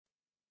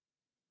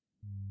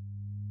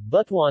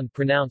Butuan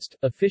pronounced,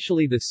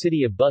 officially the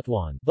city of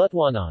Butuan,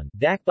 Butuanan,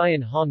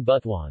 Dakbayan Hong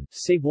Butuan,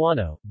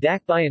 Cebuano,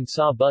 Dakbayan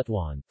sa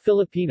Butuan,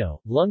 Filipino,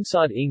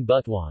 Lungsod ng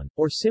Butuan,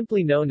 or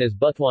simply known as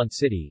Butuan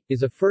City,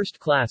 is a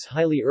first-class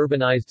highly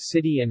urbanized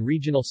city and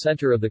regional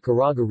center of the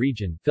Caraga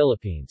region,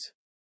 Philippines.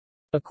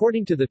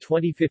 According to the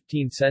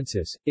 2015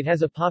 census, it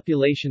has a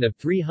population of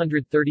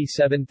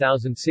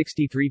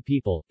 337,063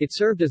 people. It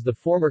served as the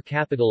former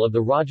capital of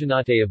the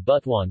Rajahnate of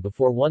Butuan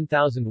before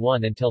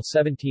 1001 until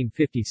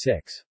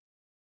 1756.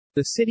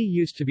 The city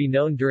used to be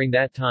known during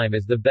that time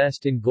as the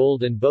best in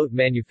gold and boat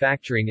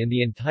manufacturing in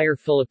the entire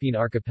Philippine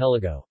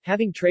archipelago,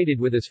 having traded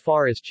with as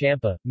far as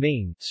Champa,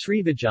 Ming,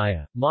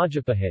 Srivijaya,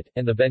 Majapahit,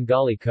 and the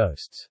Bengali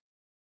coasts.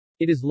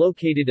 It is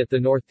located at the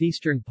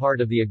northeastern part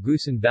of the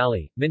Agusan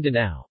Valley,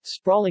 Mindanao,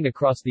 sprawling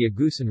across the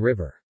Agusan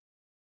River.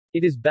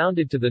 It is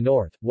bounded to the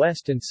north,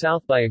 west and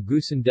south by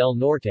Agusan del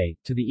Norte,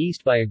 to the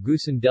east by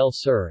Agusan del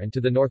Sur and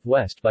to the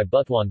northwest by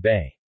Butuan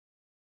Bay.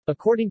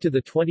 According to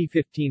the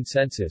 2015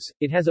 census,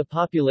 it has a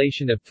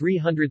population of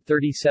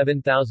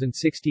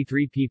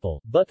 337,063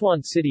 people.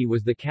 Butuan City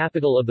was the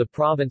capital of the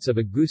province of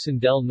Agusan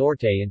del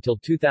Norte until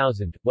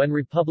 2000, when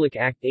Republic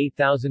Act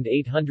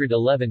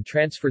 8811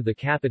 transferred the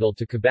capital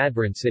to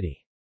Cabadbaran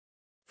City.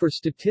 For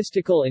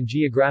statistical and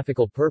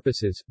geographical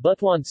purposes,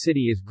 Butuan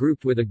City is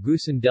grouped with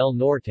Agusan del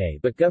Norte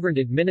but governed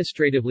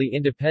administratively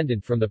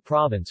independent from the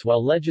province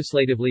while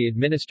legislatively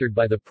administered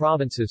by the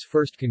province's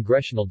 1st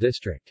Congressional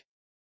District.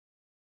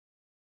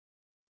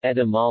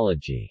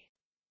 Etymology.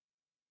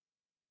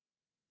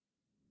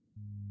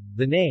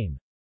 The name,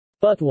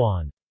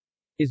 Butuan,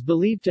 is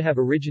believed to have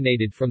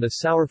originated from the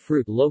sour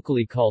fruit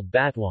locally called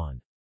batuan.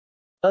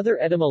 Other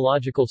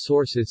etymological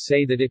sources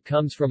say that it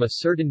comes from a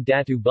certain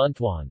Datu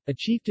Buntuan, a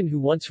chieftain who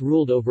once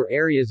ruled over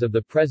areas of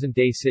the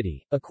present-day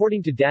city.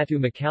 According to Datu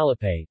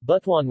Macalapay,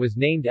 Butuan was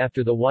named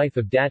after the wife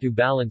of Datu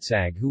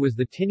Balansag, who was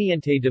the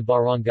tiniente de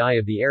barangay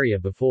of the area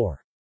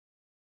before.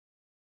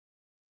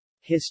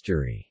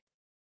 History.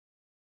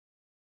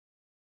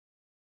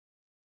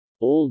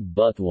 Old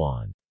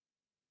Butuan.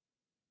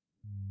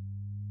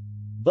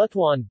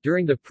 Butuan,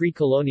 during the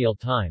pre-colonial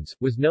times,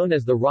 was known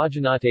as the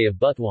Rajahnate of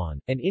Butuan,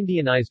 an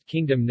Indianized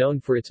kingdom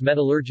known for its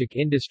metallurgic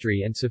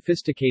industry and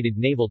sophisticated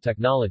naval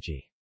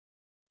technology.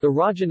 The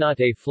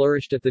Rajahnate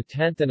flourished at the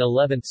 10th and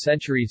 11th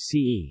centuries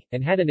CE,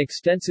 and had an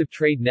extensive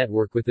trade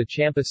network with the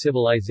Champa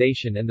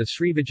civilization and the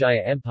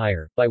Srivijaya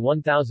Empire. By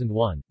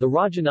 1001, the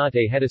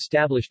Rajahnate had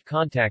established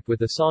contact with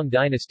the Song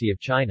dynasty of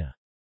China.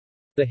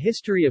 The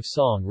history of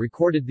Song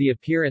recorded the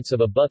appearance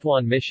of a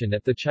Butuan mission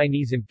at the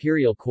Chinese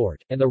imperial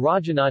court, and the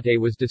Rajahnate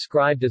was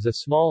described as a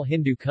small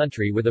Hindu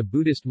country with a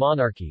Buddhist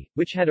monarchy,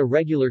 which had a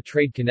regular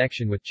trade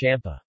connection with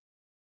Champa.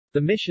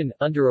 The mission,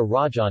 under a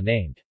Raja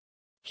named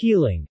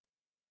Keeling,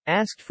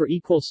 asked for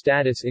equal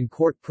status in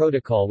court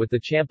protocol with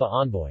the Champa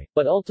envoy,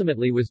 but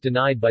ultimately was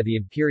denied by the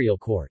imperial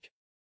court.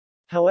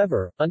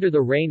 However, under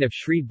the reign of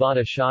Sri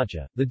Bata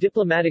Shaja, the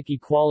diplomatic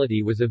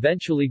equality was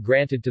eventually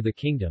granted to the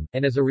kingdom,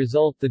 and as a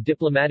result the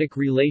diplomatic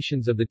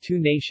relations of the two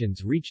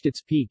nations reached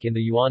its peak in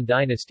the Yuan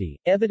dynasty.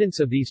 Evidence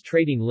of these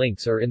trading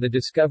links are in the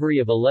discovery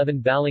of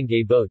 11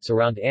 balangay boats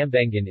around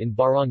Ambangan in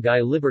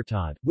Barangay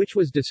Libertad, which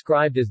was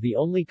described as the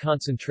only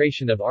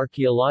concentration of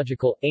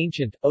archaeological,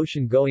 ancient,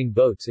 ocean-going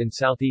boats in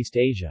Southeast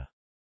Asia.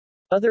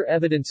 Other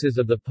evidences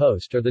of the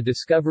post are the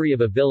discovery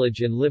of a village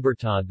in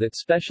Libertad that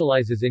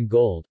specializes in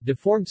gold,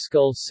 deformed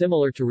skulls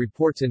similar to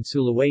reports in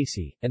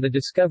Sulawesi, and the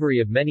discovery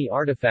of many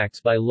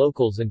artifacts by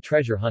locals and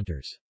treasure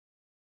hunters.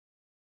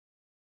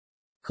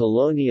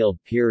 Colonial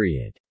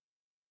period.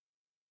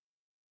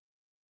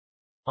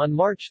 On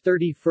March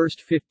 31,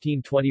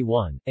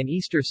 1521, an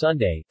Easter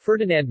Sunday,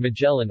 Ferdinand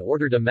Magellan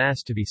ordered a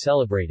Mass to be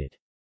celebrated.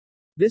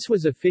 This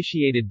was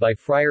officiated by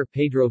Friar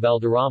Pedro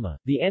Valderrama,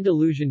 the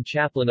Andalusian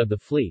chaplain of the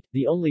fleet,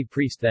 the only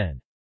priest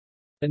then.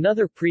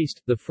 Another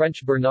priest, the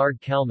French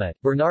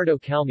Bernardo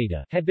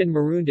Calmeta, had been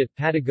marooned at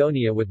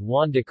Patagonia with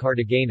Juan de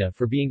Cartagena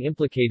for being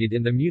implicated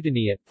in the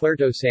mutiny at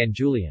Puerto San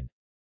Julian.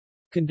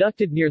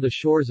 Conducted near the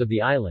shores of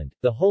the island,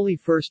 the Holy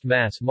First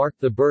Mass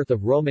marked the birth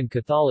of Roman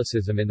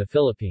Catholicism in the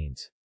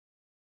Philippines.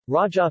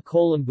 Raja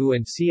Colombo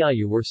and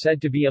Siayu were said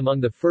to be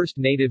among the first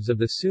natives of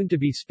the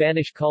soon-to-be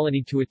Spanish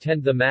colony to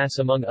attend the Mass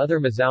among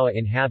other Mazawa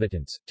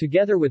inhabitants,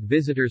 together with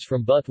visitors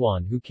from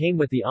Butuan who came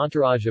with the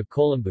entourage of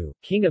Colombo,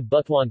 king of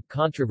Butuan.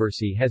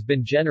 Controversy has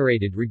been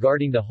generated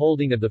regarding the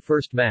holding of the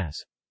first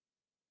Mass.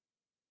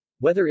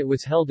 Whether it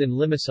was held in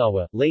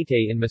Limasawa,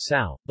 Leyte in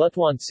Masao,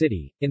 Butuan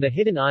City, in the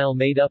hidden isle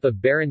made up of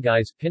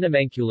barangays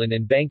Pinamangkulan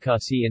and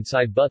Bangkasi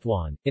inside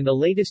Butuan, in the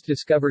latest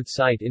discovered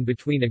site in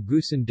between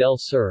Agusan del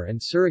Sur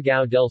and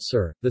Surigao del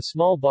Sur, the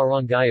small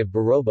barangay of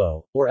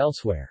Barobo, or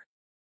elsewhere.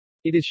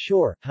 It is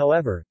sure,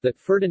 however, that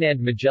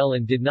Ferdinand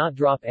Magellan did not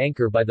drop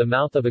anchor by the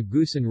mouth of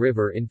Agusan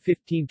River in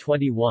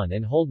 1521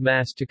 and hold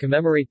Mass to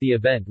commemorate the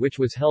event, which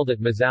was held at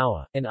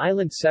Mazawa, an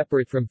island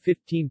separate from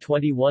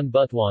 1521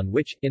 Butuan,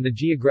 which, in the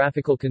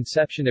geographical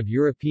conception of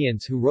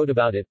Europeans who wrote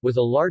about it, was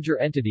a larger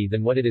entity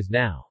than what it is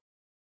now.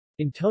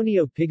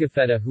 Antonio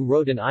Pigafetta, who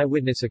wrote an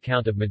eyewitness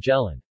account of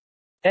Magellan's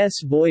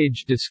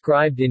voyage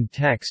described in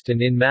text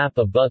and in map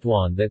of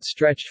Butuan that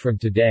stretched from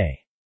today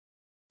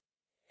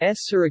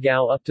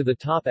Surigao up to the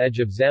top edge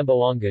of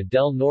Zamboanga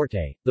del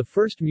Norte. The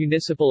first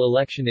municipal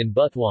election in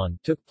Butuan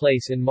took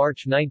place in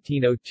March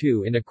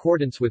 1902 in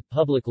accordance with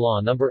Public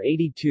Law No.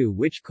 82,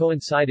 which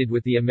coincided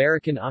with the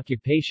American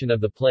occupation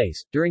of the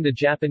place. During the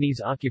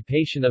Japanese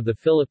occupation of the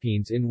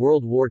Philippines in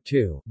World War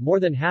II, more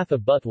than half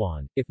of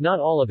Butuan, if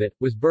not all of it,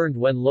 was burned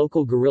when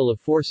local guerrilla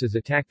forces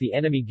attacked the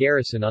enemy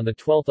garrison on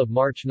 12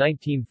 March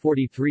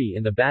 1943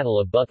 in the Battle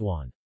of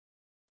Butuan.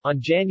 On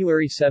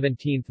January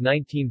 17,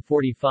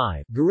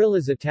 1945,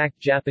 guerrillas attacked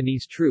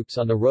Japanese troops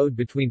on the road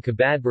between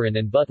Cabadbaran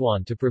and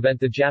Butuan to prevent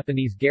the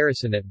Japanese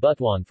garrison at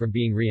Butuan from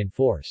being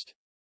reinforced.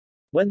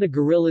 When the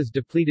guerrillas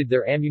depleted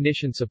their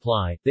ammunition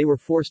supply, they were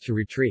forced to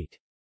retreat.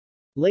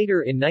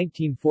 Later in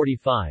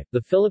 1945,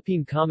 the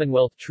Philippine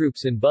Commonwealth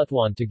troops in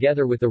Butuan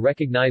together with the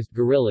recognized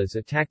guerrillas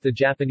attacked the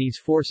Japanese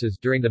forces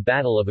during the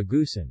Battle of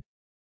Agusan.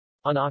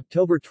 On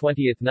October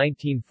 20,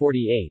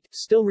 1948,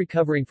 still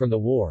recovering from the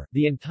war,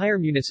 the entire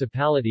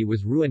municipality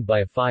was ruined by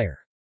a fire.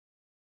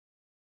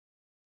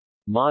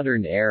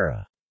 Modern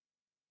era.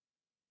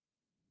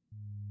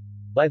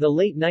 By the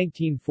late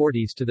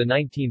 1940s to the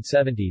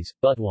 1970s,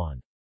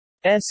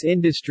 Butuan's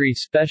industry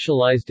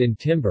specialized in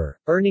timber,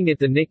 earning it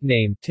the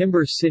nickname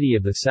Timber City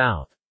of the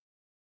South.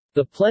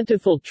 The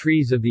plentiful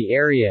trees of the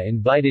area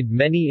invited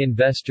many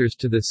investors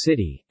to the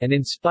city, and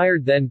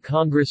inspired then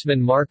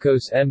Congressman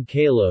Marcos M.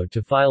 Calo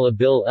to file a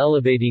bill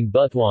elevating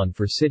Butuan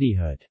for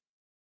cityhood.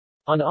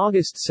 On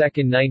August 2,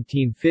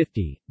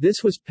 1950, this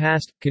was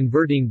passed,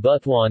 converting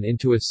Butuan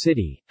into a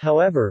city.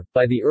 However,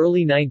 by the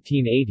early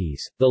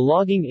 1980s, the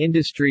logging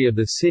industry of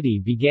the city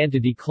began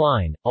to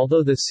decline,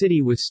 although the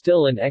city was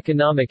still an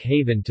economic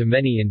haven to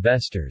many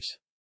investors.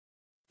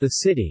 The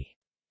city's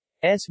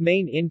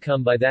main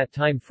income by that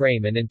time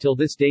frame and until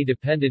this day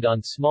depended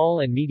on small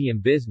and medium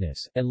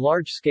business, and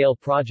large-scale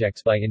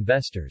projects by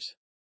investors.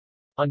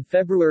 On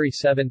February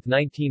 7,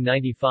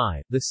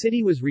 1995, the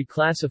city was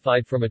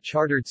reclassified from a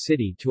chartered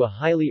city to a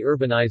highly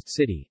urbanized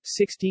city.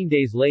 16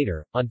 days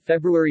later, on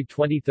February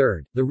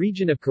 23, the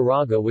region of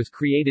Caraga was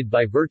created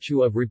by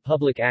virtue of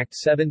Republic Act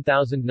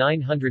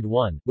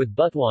 7901, with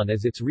Butuan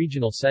as its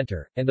regional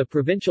center, and the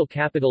provincial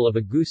capital of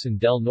Agusan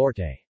del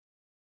Norte.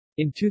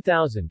 In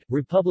 2000,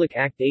 Republic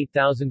Act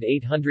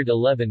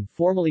 8811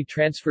 formally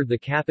transferred the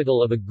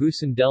capital of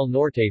Agusan del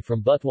Norte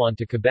from Butuan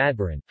to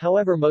Cabadbaran,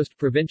 however most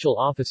provincial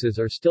offices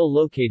are still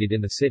located in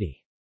the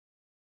city.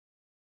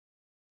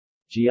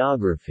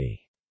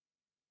 Geography.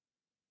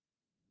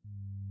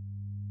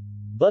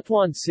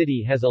 Butuan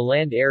City has a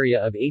land area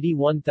of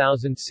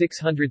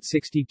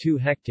 81,662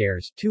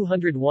 hectares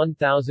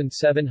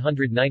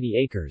 201,790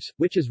 acres,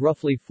 which is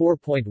roughly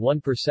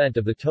 4.1%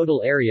 of the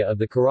total area of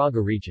the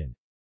Caraga region.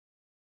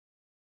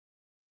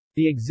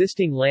 The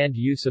existing land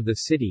use of the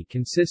city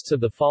consists of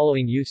the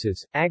following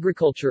uses: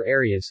 agriculture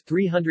areas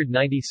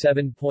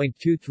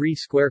 397.23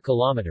 square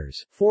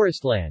kilometers,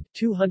 forest land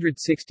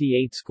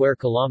 268 square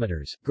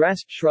kilometers, grass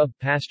shrub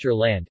pasture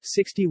land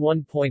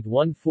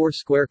 61.14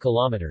 square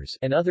kilometers,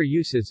 and other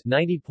uses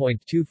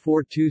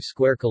 90.242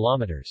 square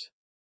kilometers.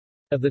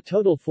 Of the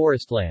total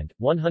forest land,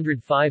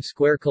 105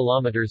 square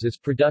kilometers is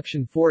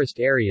production forest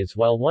areas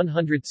while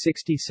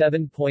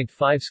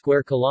 167.5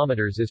 square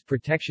kilometers is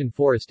protection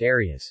forest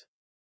areas.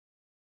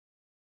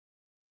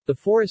 The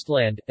forest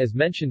land, as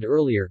mentioned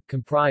earlier,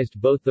 comprised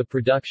both the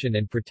production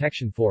and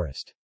protection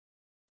forest.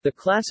 The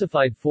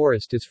classified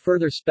forest is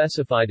further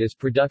specified as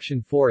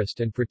production forest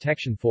and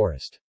protection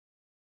forest.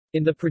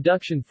 In the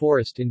production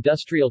forest,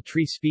 industrial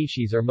tree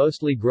species are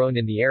mostly grown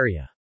in the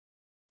area.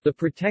 The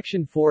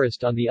protection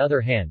forest, on the other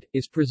hand,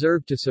 is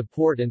preserved to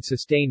support and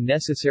sustain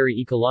necessary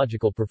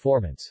ecological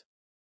performance.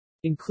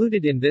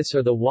 Included in this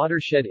are the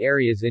watershed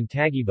areas in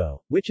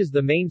Tagubo, which is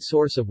the main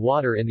source of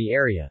water in the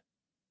area.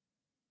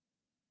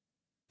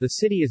 The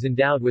city is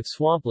endowed with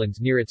swamplands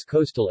near its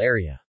coastal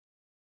area.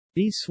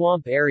 These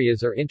swamp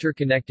areas are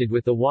interconnected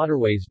with the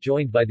waterways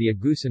joined by the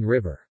Agusan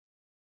River.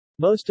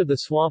 Most of the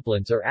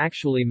swamplands are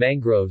actually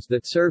mangroves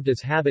that served as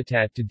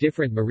habitat to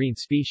different marine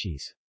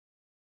species.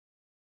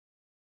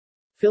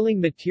 Filling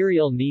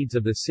material needs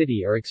of the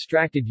city are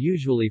extracted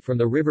usually from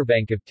the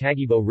riverbank of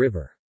Tagubo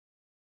River.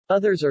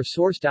 Others are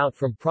sourced out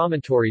from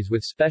promontories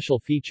with special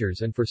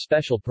features and for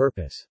special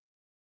purpose.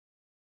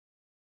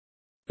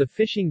 The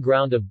fishing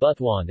ground of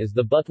Butuan is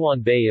the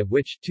Butuan Bay, of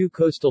which 2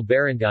 coastal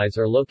barangays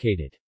are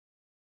located.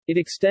 It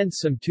extends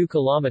some 2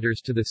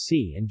 kilometers to the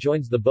sea and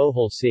joins the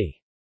Bohol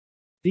Sea.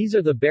 These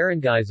are the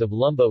barangays of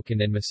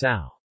Lumbocan and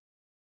Masao.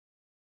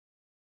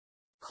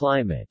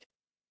 Climate.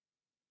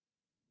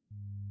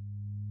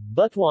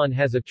 Butuan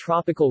has a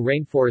tropical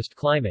rainforest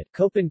climate,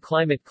 Köppen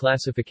climate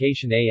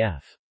classification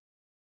AF.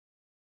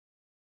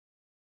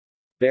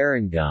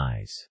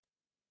 Barangays.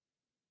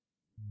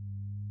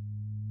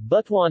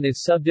 Butuan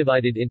is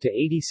subdivided into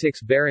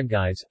 86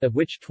 barangays, of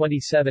which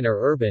 27 are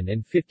urban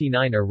and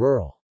 59 are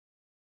rural.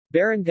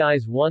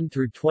 Barangays 1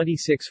 through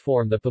 26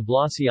 form the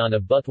poblacion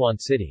of Butuan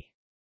City.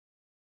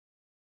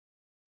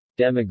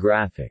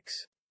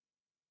 Demographics.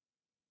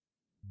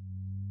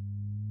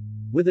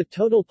 With a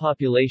total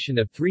population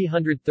of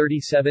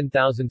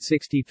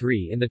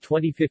 337,063 in the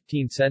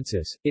 2015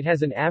 census, it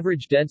has an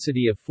average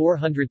density of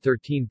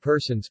 413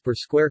 persons per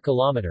square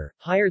kilometer,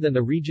 higher than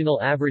the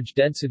regional average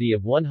density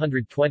of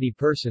 120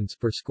 persons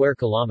per square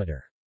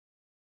kilometer.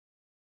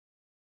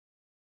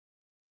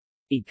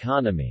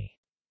 Economy.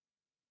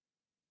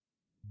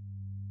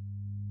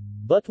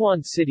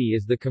 Butuan City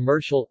is the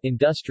commercial,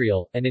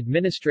 industrial, and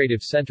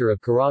administrative center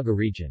of Caraga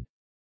region.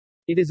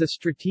 It is a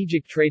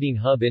strategic trading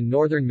hub in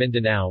northern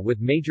Mindanao with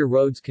major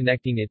roads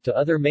connecting it to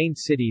other main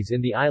cities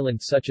in the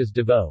island such as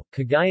Davao,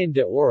 Cagayan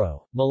de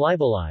Oro,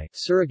 Malaybalay,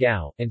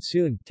 Surigao, and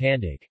soon,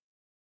 Tandig.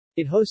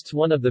 It hosts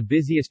one of the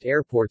busiest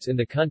airports in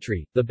the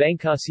country, the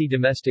Bangkasi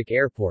Domestic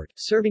Airport,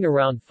 serving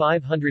around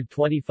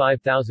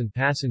 525,000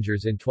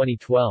 passengers in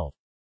 2012.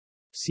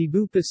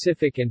 Cebu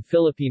Pacific and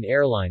Philippine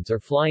Airlines are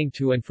flying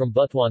to and from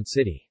Butuan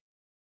City.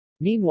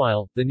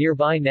 Meanwhile, the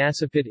nearby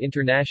Nasipit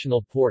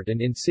International Port and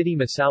in-city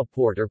Masao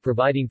Port are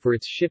providing for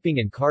its shipping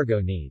and cargo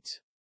needs.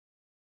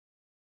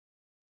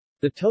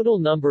 The total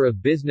number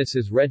of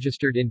businesses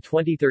registered in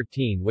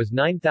 2013 was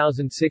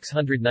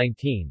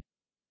 9,619,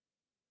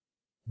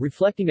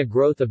 reflecting a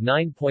growth of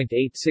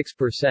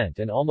 9.86%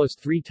 and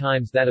almost 3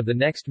 times that of the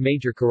next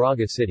major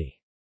Caraga city.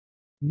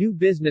 New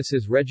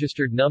businesses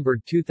registered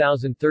numbered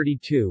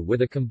 2,032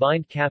 with a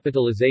combined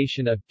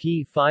capitalization of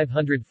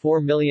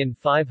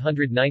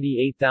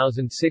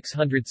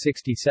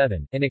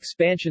P504,598,667, an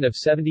expansion of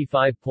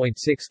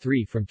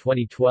 75.63 from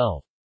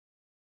 2012.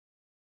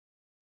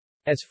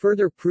 As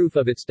further proof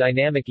of its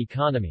dynamic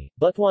economy,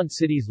 Butuan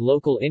City's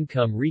local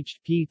income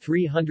reached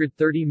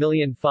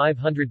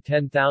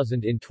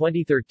P330,510,000 in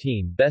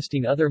 2013,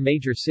 besting other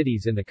major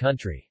cities in the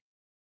country.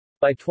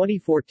 By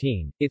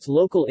 2014, its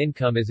local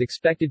income is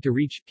expected to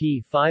reach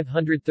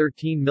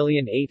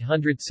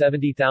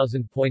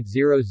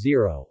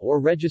P513,870,000.00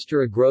 or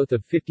register a growth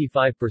of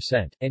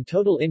 55%, and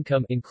total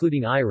income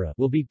including IRA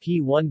will be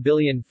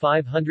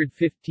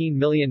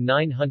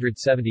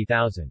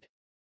P1,515,970,000.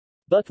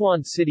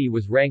 Butuan City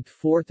was ranked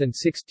 4th and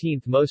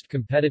 16th most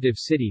competitive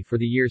city for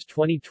the years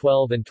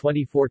 2012 and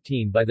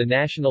 2014 by the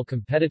National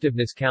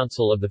Competitiveness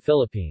Council of the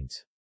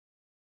Philippines.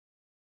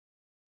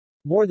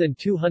 More than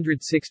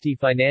 260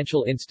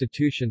 financial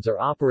institutions are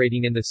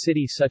operating in the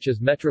city such as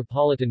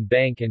Metropolitan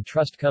Bank and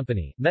Trust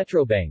Company,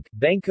 Metrobank,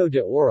 Banco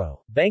de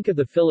Oro, Bank of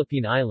the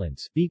Philippine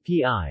Islands,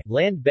 BPI,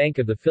 Land Bank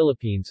of the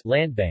Philippines,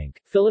 Landbank,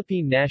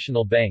 Philippine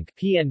National Bank,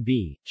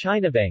 PNB,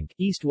 China Bank,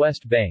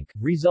 East-West Bank,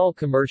 Rizal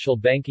Commercial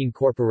Banking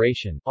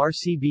Corporation,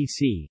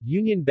 RCBC,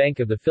 Union Bank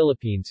of the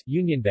Philippines,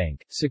 Union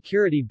Bank,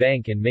 Security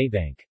Bank and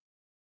Maybank.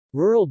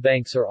 Rural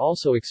banks are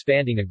also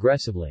expanding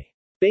aggressively.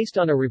 Based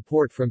on a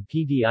report from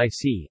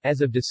PDIC,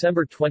 as of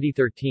December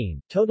 2013,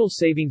 total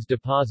savings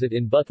deposit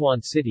in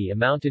Butuan City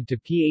amounted to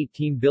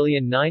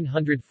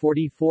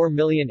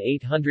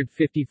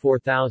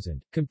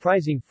P18,944,854,000,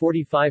 comprising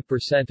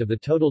 45% of the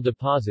total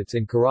deposits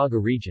in Caraga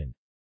region.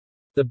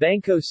 The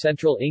Bangko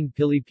Sentral ng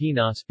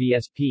Pilipinas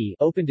 (BSP)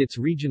 opened its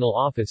regional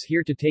office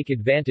here to take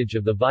advantage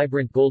of the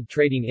vibrant gold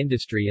trading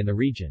industry in the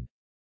region.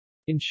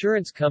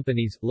 Insurance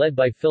companies, led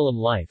by Philem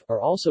Life,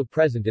 are also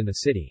present in the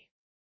city.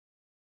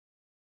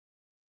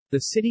 The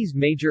city's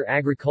major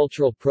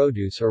agricultural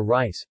produce are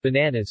rice,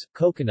 bananas,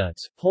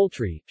 coconuts,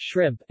 poultry,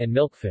 shrimp, and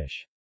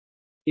milkfish.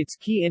 Its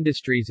key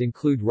industries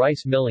include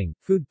rice milling,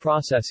 food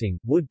processing,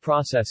 wood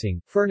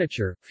processing,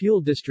 furniture, fuel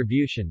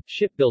distribution,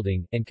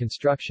 shipbuilding, and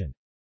construction.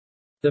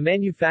 The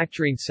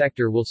manufacturing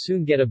sector will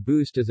soon get a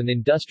boost as an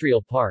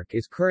industrial park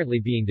is currently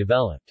being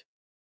developed.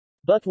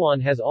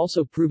 Butuan has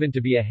also proven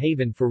to be a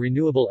haven for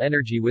renewable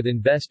energy with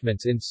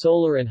investments in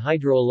solar and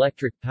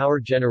hydroelectric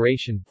power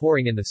generation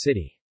pouring in the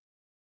city.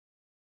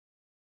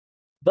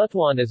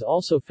 Butuan is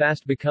also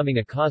fast becoming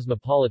a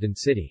cosmopolitan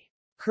city.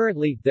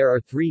 Currently, there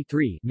are three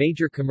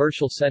major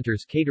commercial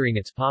centers catering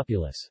its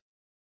populace.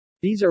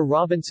 These are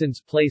Robinson's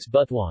Place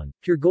Butuan,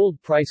 Pure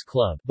Gold Price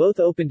Club, both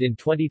opened in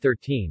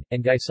 2013,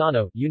 and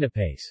Gaisano,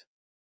 Unipace.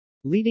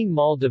 Leading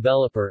mall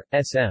developer,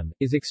 SM,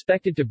 is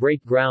expected to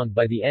break ground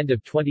by the end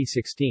of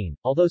 2016,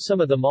 although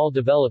some of the mall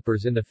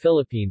developers in the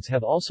Philippines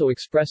have also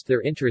expressed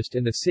their interest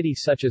in the city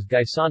such as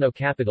Gaisano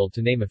Capital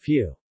to name a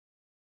few.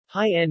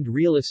 High-end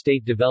real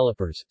estate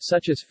developers,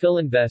 such as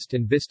Philinvest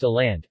and Vista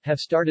Land, have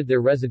started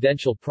their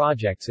residential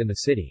projects in the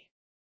city.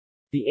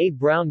 The A.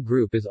 Brown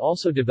Group is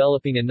also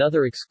developing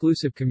another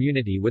exclusive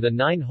community with a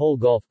 9-hole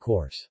golf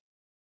course.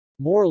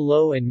 More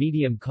low- and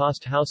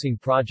medium-cost housing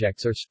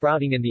projects are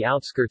sprouting in the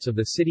outskirts of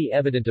the city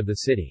evident of the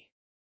city's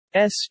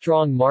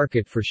strong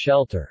market for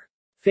shelter.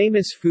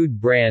 Famous food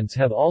brands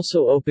have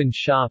also opened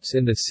shops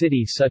in the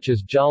city such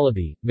as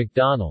Jollibee,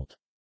 McDonald's,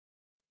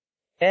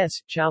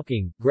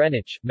 Chowking,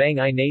 Greenwich, Mang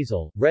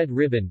Inasal, Red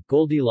Ribbon,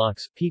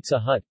 Goldilocks, Pizza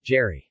Hut,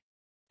 Jerry's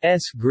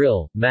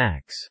Grill,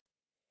 Mac's,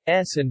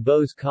 and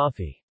Bo's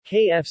Coffee.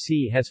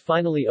 KFC has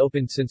finally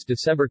opened since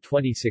December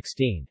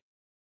 2016.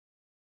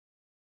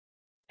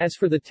 As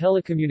for the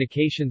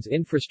telecommunications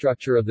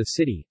infrastructure of the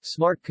city,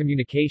 Smart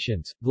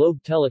Communications,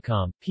 Globe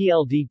Telecom,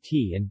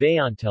 PLDT and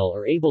Bayantel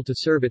are able to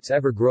serve its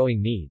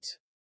ever-growing needs.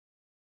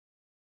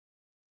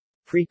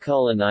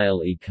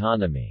 Pre-colonial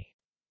economy.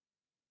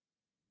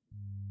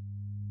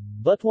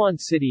 Butuan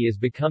City is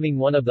becoming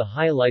one of the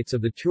highlights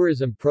of the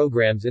tourism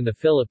programs in the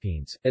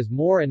Philippines, as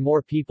more and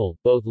more people,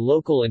 both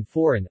local and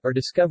foreign, are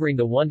discovering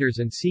the wonders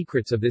and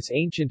secrets of this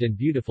ancient and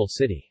beautiful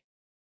city.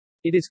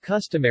 It is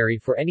customary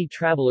for any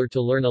traveler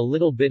to learn a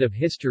little bit of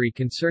history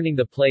concerning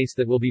the place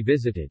that will be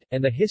visited,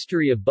 and the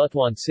history of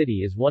Butuan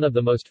City is one of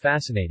the most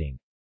fascinating.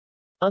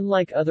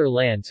 Unlike other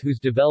lands whose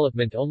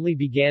development only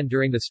began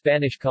during the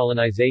Spanish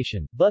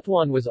colonization,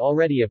 Butuan was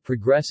already a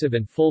progressive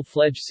and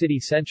full-fledged city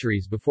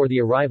centuries before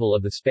the arrival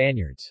of the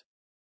Spaniards.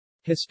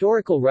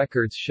 Historical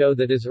records show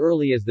that as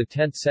early as the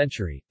 10th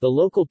century, the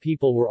local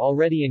people were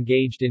already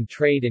engaged in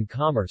trade and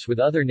commerce with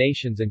other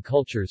nations and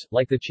cultures,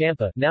 like the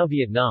Champa, now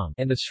Vietnam,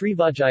 and the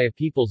Srivijaya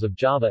peoples of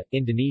Java,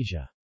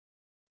 Indonesia.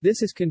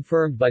 This is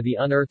confirmed by the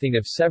unearthing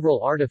of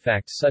several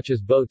artifacts such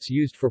as boats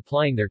used for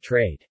plying their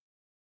trade.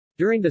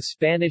 During the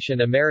Spanish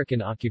and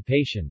American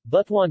occupation,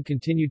 Butuan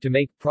continued to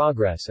make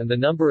progress and the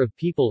number of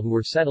people who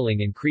were settling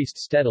increased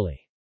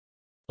steadily.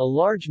 A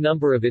large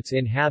number of its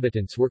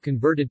inhabitants were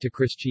converted to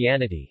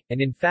Christianity,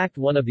 and in fact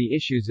one of the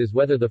issues is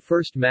whether the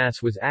first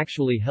Mass was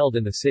actually held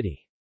in the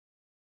city.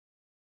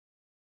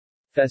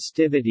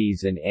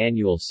 Festivities and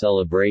annual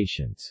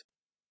celebrations.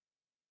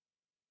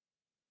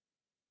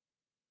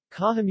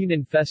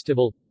 Kahamunan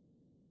Festival.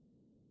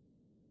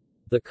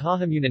 The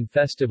Kahamunan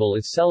Festival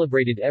is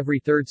celebrated every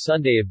third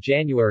Sunday of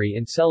January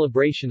in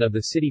celebration of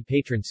the city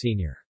patron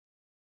Sr.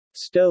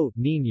 Sto,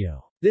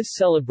 Niño. This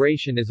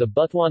celebration is a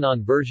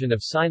Butuanan version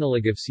of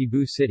Sinulog of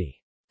Cebu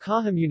City.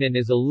 Kahamunan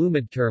is a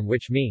Lumad term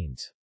which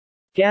means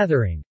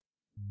gathering.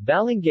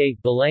 Balangay,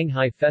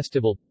 Balanghay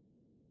Festival.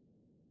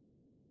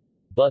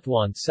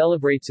 Butuan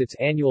celebrates its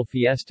annual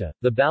fiesta,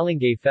 the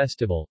Balangay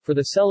Festival, for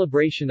the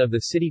celebration of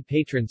the city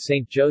patron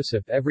Saint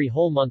Joseph every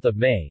whole month of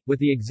May, with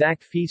the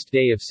exact feast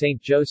day of Saint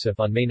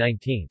Joseph on May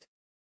 19.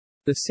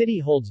 The city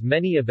holds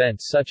many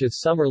events such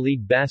as Summer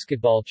League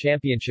Basketball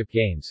Championship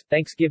Games,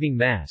 Thanksgiving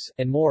Mass,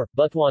 and more.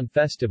 Butuan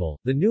Festival,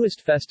 the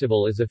newest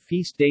festival, is a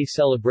feast day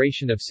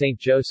celebration of Saint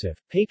Joseph,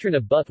 patron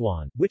of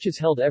Butuan, which is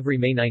held every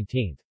May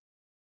 19.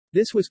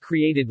 This was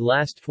created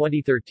last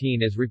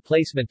 2013 as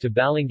replacement to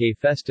Balangay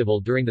Festival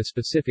during the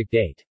specific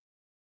date.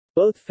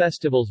 Both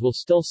festivals will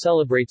still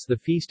celebrate the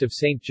Feast of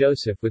Saint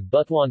Joseph with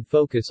Butuan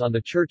focus on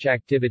the church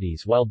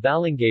activities while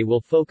Balangay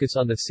will focus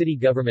on the city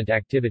government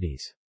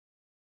activities.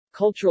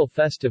 Cultural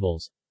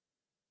festivals.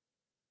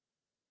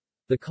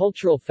 The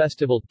Cultural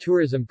Festival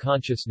Tourism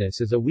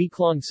Consciousness is a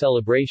week-long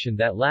celebration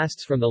that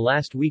lasts from the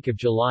last week of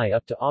July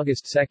up to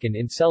August 2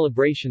 in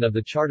celebration of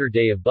the Charter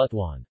Day of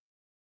Butuan.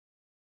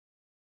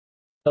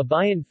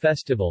 Abayan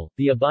Festival.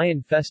 The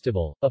Abayan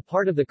Festival, a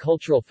part of the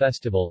cultural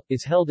festival,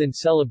 is held in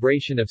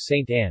celebration of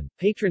Saint Anne,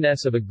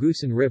 patroness of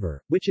Agusan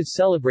River, which is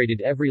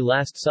celebrated every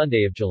last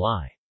Sunday of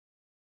July.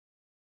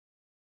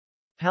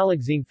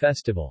 Palagsing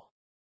Festival.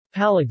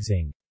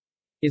 Palagsing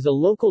is a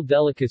local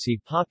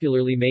delicacy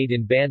popularly made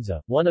in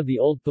Banza, one of the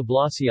old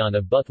poblacion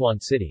of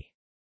Butuan City.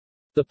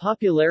 The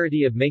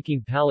popularity of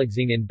making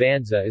palagsing in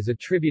Banza is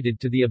attributed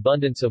to the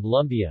abundance of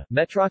lumbia,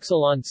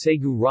 Metroxylon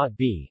segu rot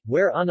B,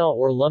 where ana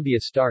or lumbia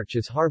starch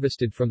is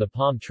harvested from the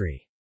palm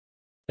tree.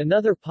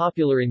 Another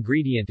popular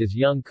ingredient is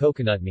young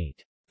coconut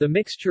meat. The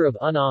mixture of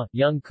ana,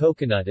 young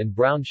coconut and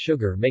brown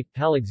sugar make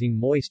palagsing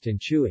moist and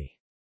chewy.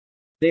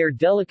 They are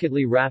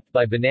delicately wrapped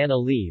by banana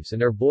leaves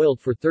and are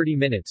boiled for 30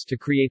 minutes to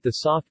create the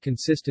soft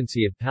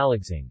consistency of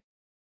palagsing.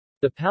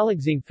 The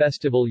Palagsing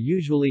Festival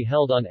usually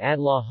held on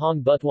Adlaw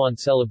Hong Butuan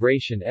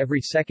celebration every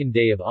second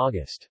day of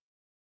August.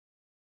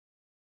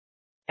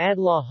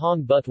 Adlaw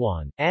Hong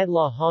Butuan.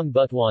 Adlaw Hong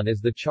Butuan is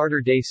the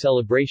Charter Day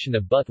celebration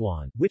of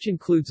Butuan, which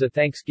includes a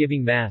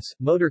Thanksgiving Mass,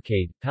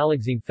 motorcade,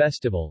 Palagsing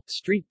Festival,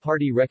 street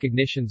party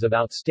recognitions of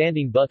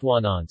outstanding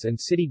Butuanans and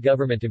city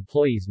government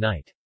employees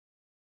night.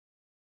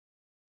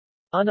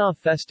 Ana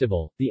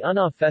Festival. The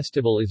Ana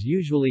Festival is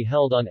usually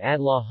held on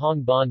Adlaw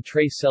Hong Bon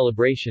Trace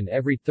celebration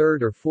every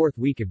third or fourth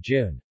week of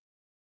June.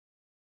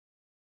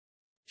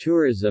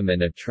 Tourism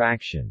and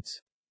attractions.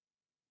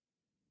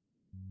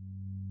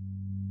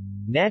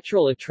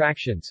 Natural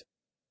attractions.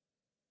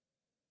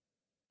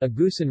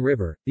 Agusan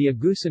River. The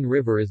Agusan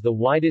River is the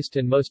widest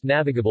and most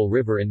navigable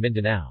river in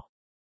Mindanao.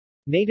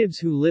 Natives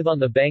who live on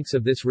the banks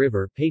of this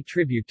river pay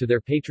tribute to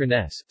their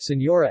patroness,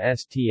 Senora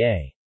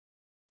Sta.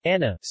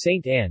 Anna,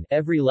 Saint Anne,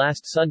 every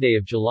last Sunday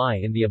of July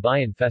in the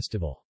Abayan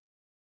Festival.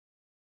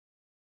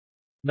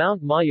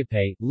 Mount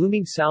Mayapay,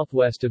 looming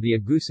southwest of the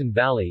Agusan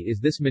Valley, is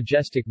this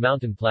majestic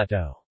mountain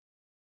plateau.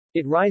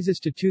 It rises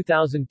to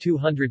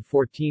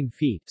 2,214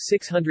 feet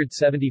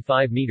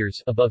 675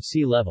 meters above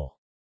sea level.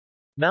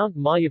 Mount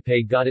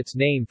Mayapay got its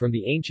name from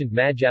the ancient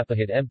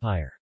Majapahit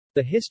Empire.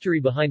 The history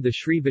behind the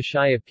Sri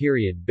Vishaya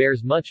period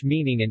bears much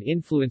meaning and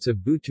influence of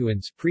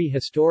Butuan's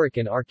prehistoric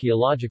and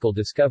archaeological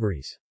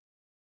discoveries.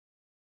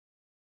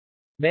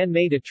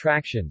 Man-made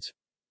attractions.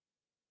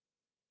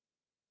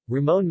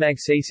 Ramon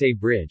Magsaysay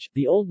Bridge.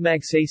 The old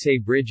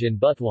Magsaysay Bridge in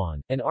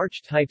Butuan, an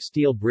arch-type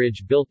steel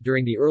bridge built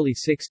during the early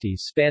 60s,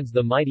 spans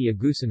the mighty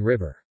Agusan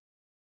River.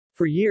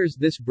 For years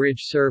this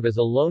bridge served as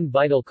a lone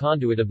vital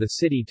conduit of the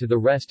city to the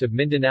rest of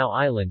Mindanao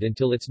Island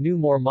until its new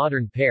more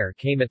modern pair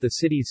came at the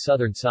city's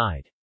southern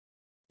side.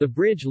 The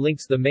bridge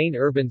links the main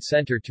urban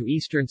center to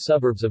eastern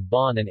suburbs of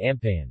Bon and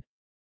Ampayan.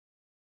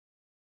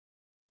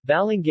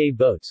 Balangay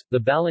boats. The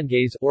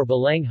balangays, or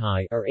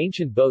balanghay, are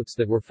ancient boats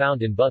that were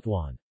found in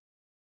Butuan.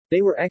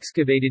 They were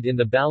excavated in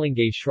the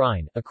Balangay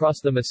Shrine,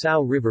 across the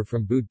Masao River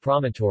from Bud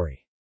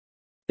Promontory.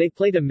 They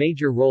played a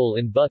major role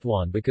in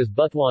Butuan because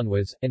Butuan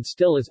was, and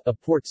still is, a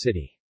port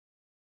city.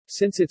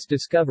 Since its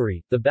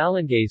discovery, the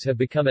balangays have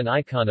become an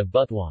icon of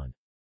Butuan.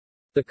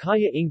 The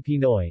Kaya ng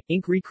Pinoy,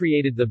 Inc.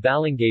 recreated the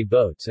Balangay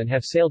boats and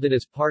have sailed it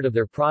as part of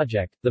their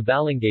project, the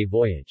Balangay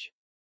Voyage.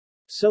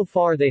 So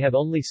far they have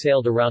only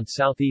sailed around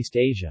Southeast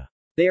Asia.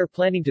 They are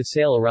planning to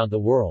sail around the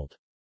world.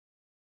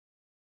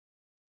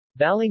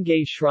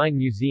 Balangay Shrine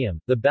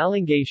Museum. The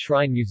Balangay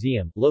Shrine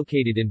Museum,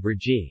 located in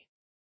Brgy,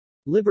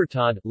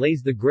 Libertad,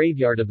 lays the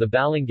graveyard of the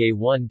Balangay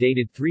one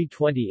dated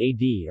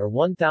 320 AD or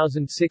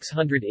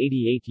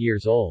 1,688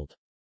 years old.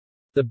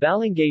 The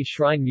Balangay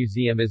Shrine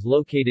Museum is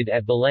located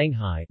at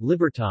Balanghay,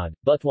 Libertad,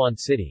 Butuan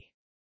City.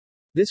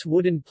 This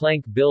wooden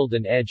plank build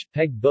and edge,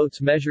 pegged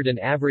boats measured an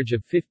average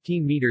of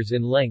 15 meters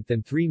in length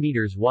and 3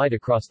 meters wide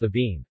across the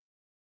beam.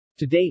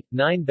 To date,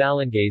 9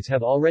 balangays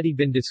have already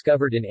been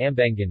discovered in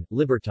Ambangan,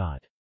 Libertad.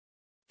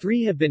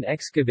 3 have been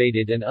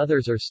excavated and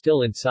others are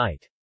still in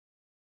sight.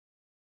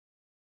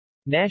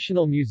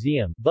 National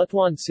Museum,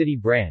 Butuan City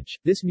Branch.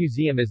 This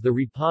museum is the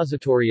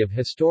repository of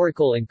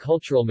historical and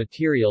cultural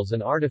materials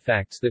and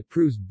artifacts that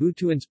proves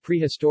Butuan's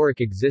prehistoric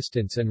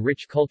existence and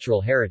rich cultural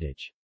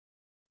heritage.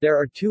 There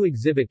are 2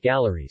 exhibit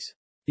galleries.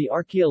 The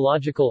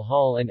Archaeological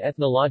Hall and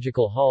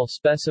Ethnological Hall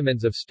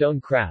specimens of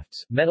stone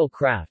crafts, metal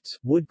crafts,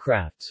 wood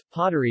crafts,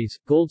 potteries,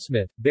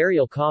 goldsmith,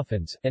 burial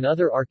coffins, and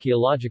other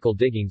archaeological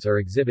diggings are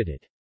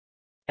exhibited.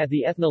 At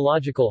the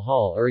Ethnological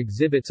Hall are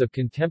exhibits of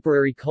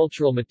contemporary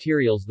cultural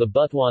materials the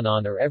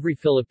Butuanan or every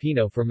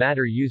Filipino for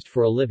matter used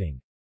for a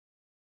living.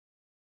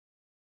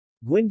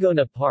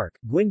 Guingona Park.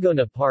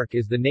 Guingona Park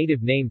is the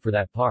native name for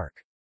that park.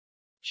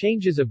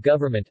 Changes of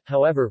government,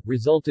 however,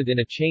 resulted in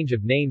a change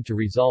of name to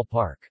Rizal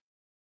Park.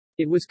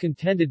 It was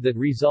contended that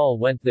Rizal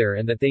went there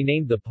and that they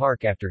named the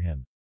park after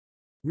him.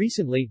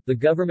 Recently, the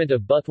government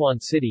of Butuan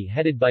City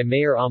headed by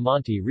Mayor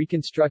Amonte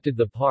reconstructed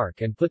the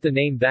park and put the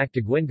name back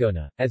to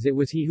Guingona, as it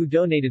was he who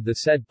donated the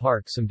said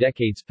park some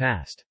decades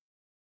past.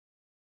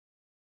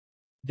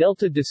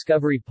 Delta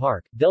Discovery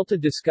Park. Delta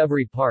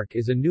Discovery Park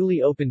is a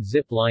newly opened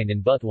zip line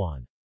in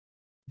Butuan.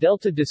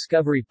 Delta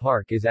Discovery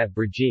Park is at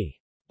Brgy,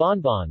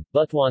 Bonbon,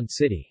 Butuan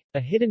City. A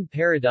hidden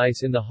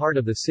paradise in the heart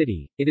of the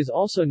city, it is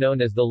also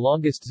known as the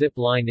longest zip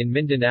line in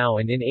Mindanao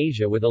and in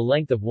Asia with a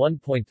length of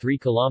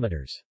 1.3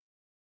 kilometers.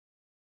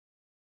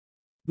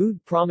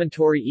 Bud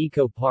Promontory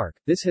Eco Park.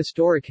 This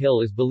historic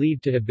hill is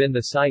believed to have been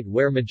the site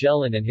where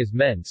Magellan and his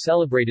men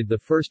celebrated the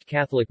first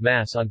Catholic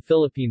Mass on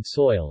Philippine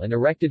soil and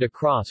erected a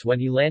cross when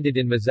he landed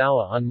in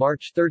Mazawa on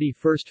March 31,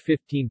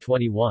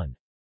 1521.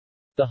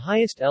 The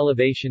highest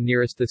elevation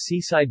nearest the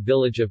seaside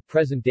village of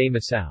present-day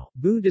Masao,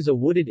 Bud is a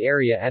wooded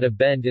area at a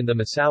bend in the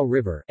Masao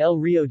River, El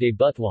Rio de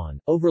Butuan,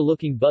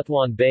 overlooking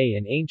Butuan Bay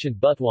and ancient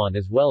Butuan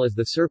as well as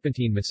the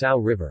serpentine Masao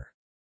River.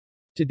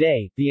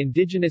 Today, the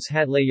indigenous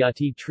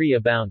Hadlayati tree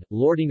abound,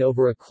 lording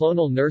over a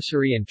clonal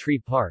nursery and tree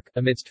park,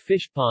 amidst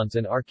fish ponds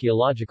and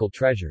archaeological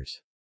treasures.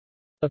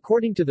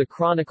 According to the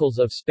chronicles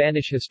of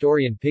Spanish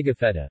historian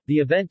Pigafetta, the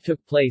event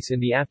took place in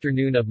the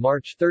afternoon of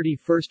March 31,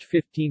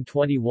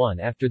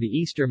 1521 after the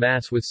Easter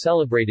Mass was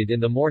celebrated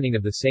in the morning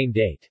of the same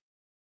date.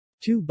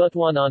 2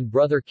 Butuanan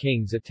brother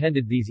kings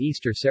attended these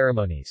Easter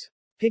ceremonies.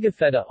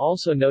 Pigafetta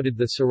also noted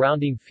the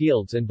surrounding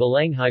fields and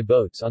balanghay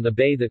boats on the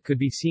bay that could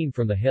be seen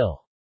from the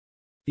hill.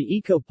 The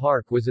Eco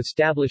Park was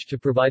established to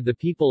provide the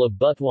people of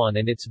Butuan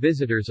and its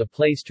visitors a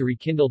place to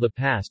rekindle the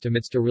past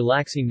amidst a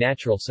relaxing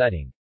natural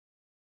setting.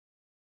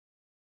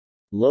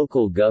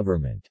 Local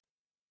government.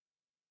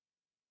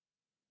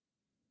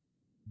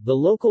 The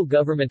local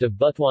government of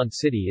Butuan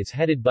City is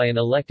headed by an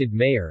elected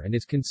mayor and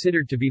is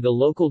considered to be the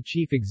local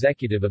chief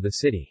executive of the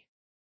city.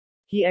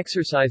 He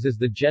exercises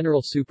the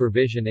general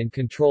supervision and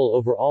control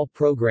over all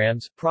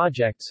programs,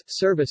 projects,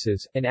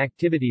 services, and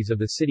activities of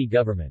the city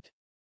government.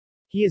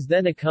 He is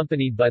then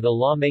accompanied by the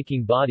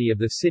law-making body of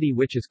the city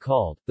which is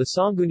called, the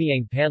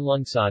Sangguniang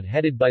Panlungsod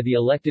headed by the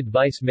elected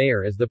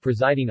vice-mayor as the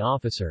presiding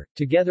officer,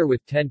 together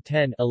with 10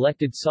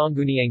 elected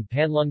Sangguniang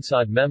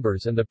Panlungsod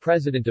members and the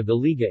president of the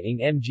Liga ng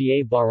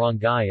Mga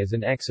Barangay as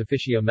an ex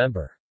officio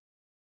member.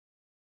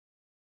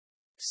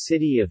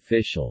 City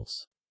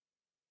officials.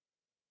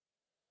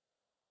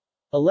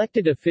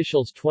 Elected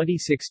officials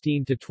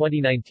 2016 to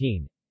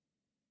 2019.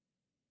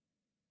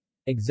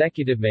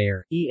 Executive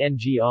Mayor,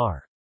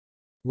 ENGR.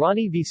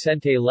 Ronnie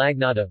Vicente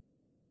Lagnada.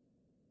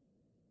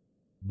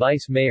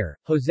 Vice Mayor,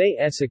 Jose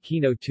S.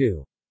 Aquino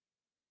II.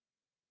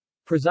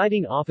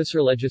 Presiding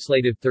Officer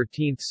Legislative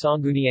 13th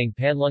Sangguniang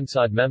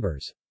Panlungsod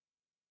members.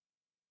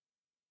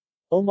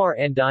 Omar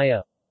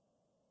Andaya.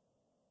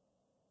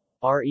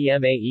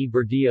 Remae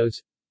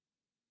Berdios.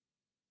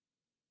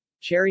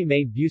 Cherry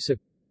May Busa.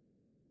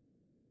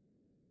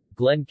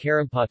 Glenn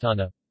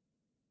Karampatana,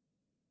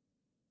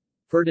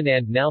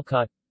 Ferdinand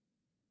Nalcott,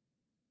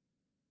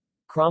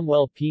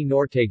 Cromwell P.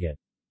 Nortega,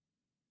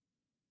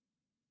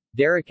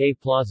 Derek A.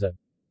 Plaza,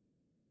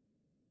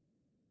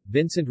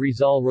 Vincent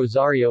Rizal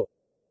Rosario,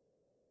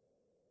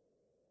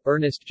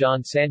 Ernest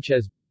John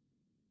Sanchez,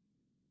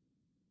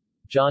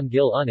 John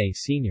Gil Une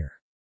Sr.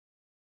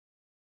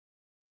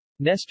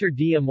 Nestor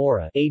D.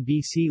 Amora,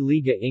 ABC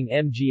Liga ng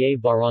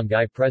Mga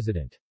Barangay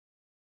President.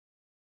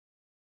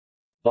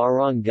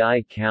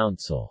 Barangay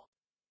Council.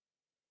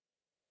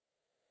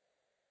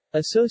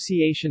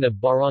 Association of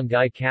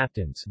Barangay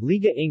Captains,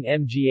 Liga ng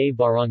Mga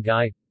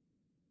Barangay.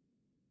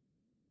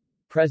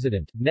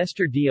 President,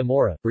 Nestor D.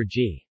 Amora,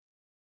 Brgy.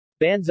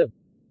 Banza.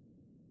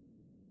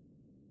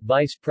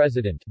 Vice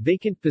President,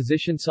 vacant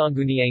position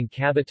Sangguniang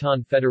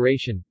Kabataan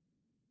Federation.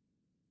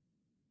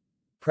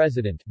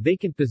 President,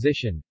 vacant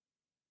position.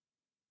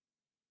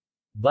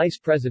 Vice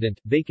President,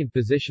 vacant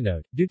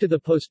position. Due to the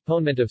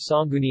postponement of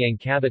Sangguniang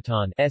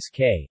Kabataan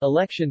 (SK)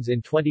 elections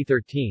in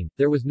 2013,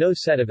 there was no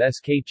set of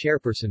SK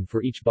chairperson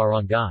for each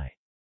barangay.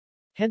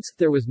 Hence,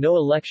 there was no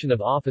election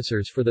of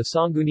officers for the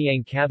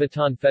Sangguniang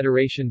Kabataan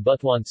Federation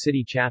Butuan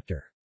City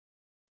Chapter.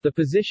 The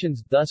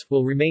positions, thus,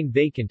 will remain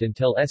vacant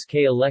until SK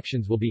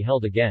elections will be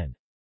held again.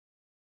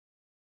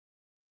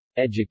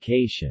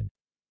 Education.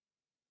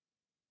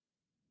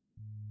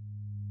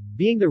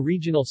 Being the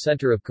regional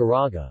center of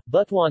Caraga,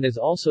 Butuan is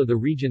also the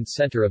region's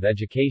center of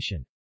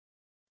education.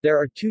 There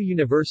are 2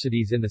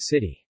 universities in the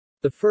city.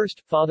 The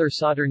first, Father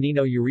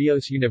Saturnino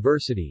Urios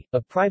University, a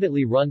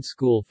privately run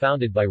school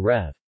founded by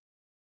Rev.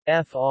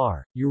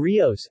 Fr.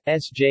 Urios,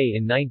 S.J.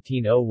 in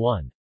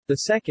 1901. The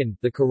second,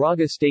 the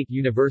Caraga State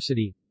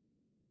University.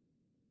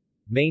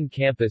 Main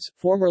campus,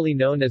 formerly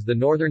known as the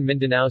Northern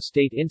Mindanao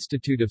State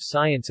Institute of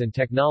Science and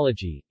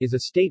Technology, is a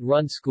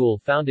state-run school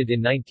founded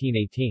in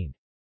 1918.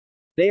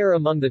 They are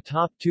among the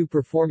top 2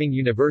 performing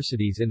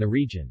universities in the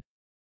region.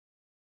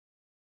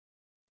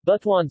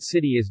 Butuan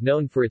City is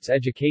known for its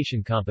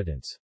education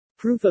competence.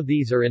 Proof of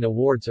these are in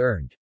awards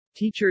earned.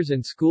 Teachers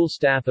and school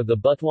staff of the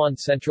Butuan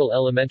Central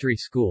Elementary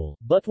School,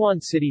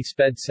 Butuan City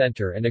Sped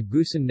Center and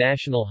Agusan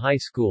National High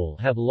School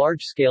have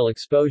large-scale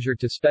exposure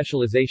to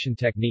specialization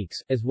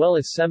techniques, as well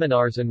as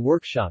seminars and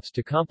workshops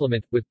to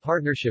complement, with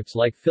partnerships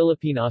like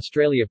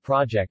Philippine-Australia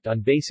Project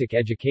on Basic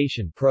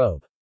Education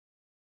 (PROBE).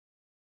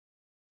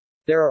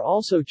 There are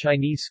also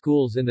Chinese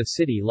schools in the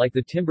city like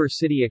the Timber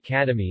City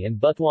Academy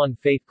and Butuan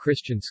Faith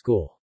Christian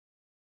School.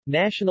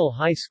 National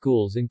high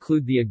schools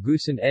include the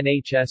Agusan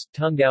NHS,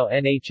 Tungao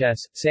NHS,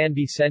 San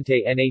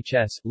Vicente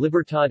NHS,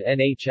 Libertad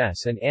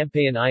NHS and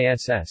Ampayan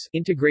ISS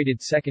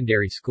Integrated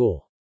Secondary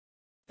School.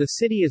 The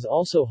city is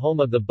also home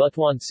of the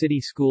Butuan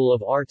City School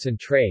of Arts and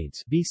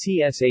Trades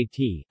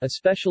BCSAT, a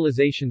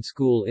specialization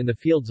school in the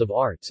fields of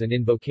arts and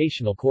in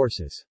vocational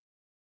courses.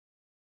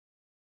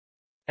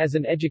 As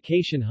an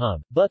education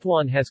hub,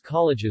 Butuan has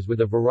colleges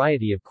with a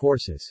variety of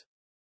courses.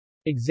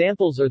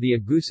 Examples are the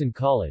Agusan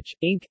College,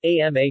 Inc.,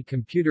 AMA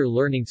Computer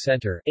Learning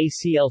Center,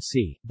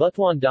 ACLC,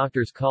 Butuan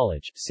Doctors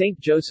College, St.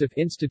 Joseph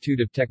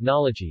Institute of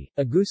Technology,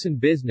 Agusan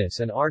Business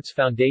and Arts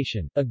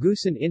Foundation,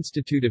 Agusan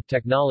Institute of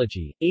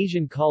Technology,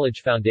 Asian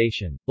College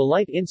Foundation,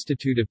 Balite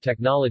Institute of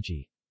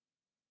Technology,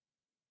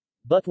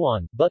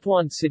 Butuan,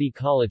 Butuan City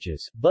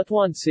Colleges,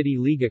 Butuan City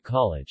Liga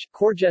College,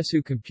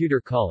 Corjesu Computer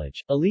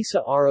College,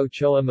 Elisa R.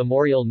 Ochoa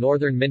Memorial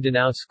Northern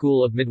Mindanao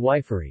School of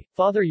Midwifery,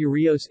 Father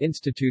Urios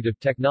Institute of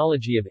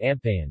Technology of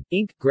Ampayan,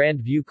 Inc., Grand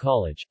View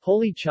College,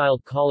 Holy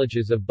Child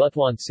Colleges of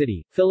Butuan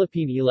City,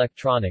 Philippine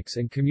Electronics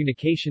and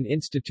Communication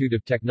Institute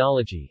of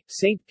Technology,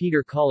 St.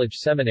 Peter College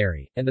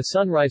Seminary, and the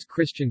Sunrise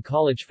Christian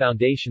College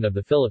Foundation of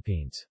the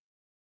Philippines.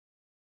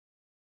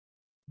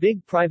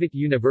 Big private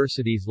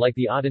universities like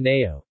the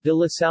Ateneo, de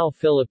La Salle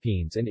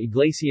Philippines and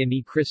Iglesia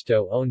ni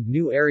Cristo-owned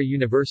New Era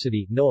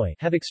University (NOY)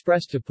 have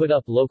expressed to put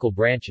up local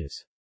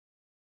branches.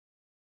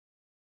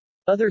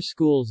 Other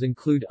schools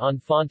include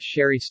Enfant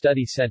Sherry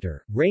Study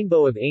Center,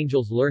 Rainbow of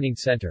Angels Learning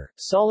Center,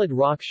 Solid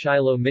Rock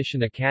Shiloh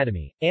Mission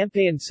Academy,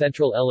 Ampayan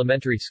Central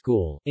Elementary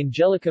School,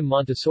 Angelicum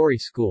Montessori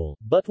School,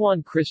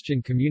 Butuan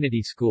Christian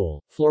Community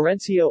School,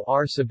 Florencio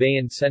R.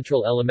 Sabayan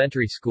Central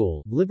Elementary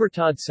School,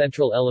 Libertad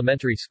Central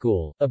Elementary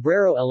School,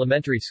 Abrero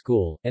Elementary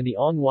School, and the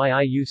Ong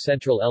Yu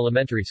Central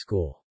Elementary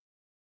School.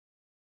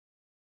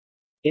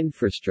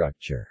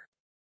 Infrastructure.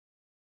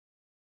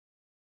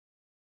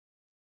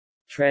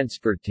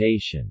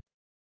 Transportation.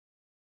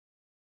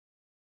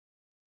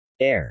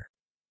 Air.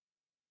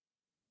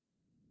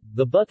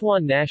 The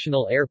Butuan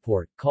National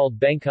Airport, called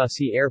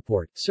Bangkasi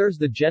Airport, serves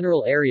the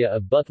general area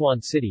of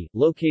Butuan City,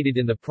 located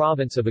in the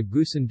province of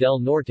Agusan del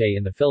Norte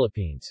in the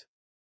Philippines.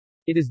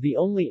 It is the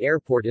only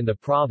airport in the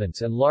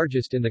province and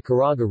largest in the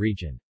Caraga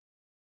region.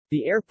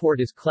 The airport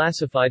is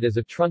classified as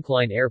a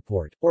trunkline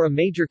airport, or a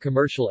major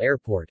commercial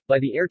airport, by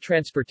the Air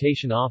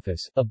Transportation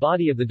Office, a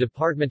body of the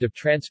Department of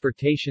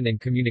Transportation and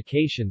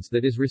Communications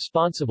that is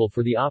responsible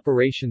for the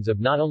operations of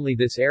not only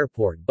this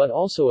airport but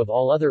also of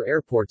all other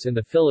airports in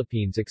the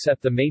Philippines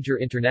except the major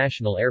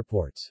international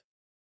airports.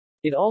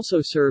 It also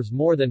serves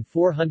more than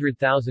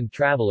 400,000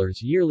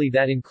 travelers yearly,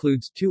 that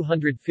includes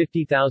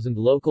 250,000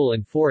 local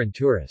and foreign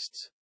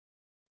tourists.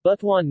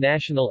 Butuan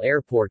National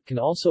Airport can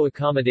also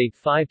accommodate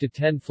 5 to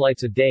 10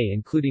 flights a day,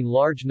 including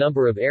large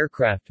number of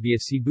aircraft via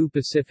Cebu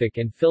Pacific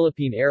and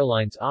Philippine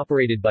Airlines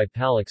operated by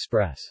PAL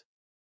Express.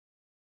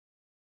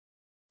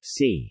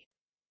 C.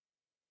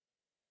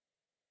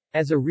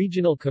 As a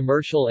regional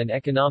commercial and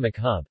economic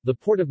hub, the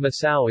Port of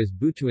Macau is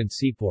Butuan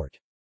Seaport.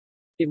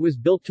 It was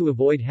built to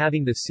avoid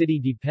having the city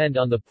depend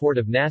on the port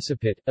of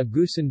Nasipit,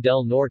 Agusan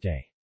del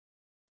Norte.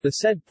 The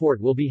said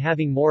port will be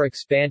having more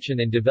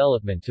expansion and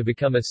development to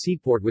become a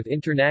seaport with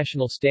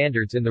international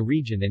standards in the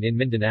region and in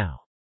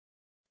Mindanao.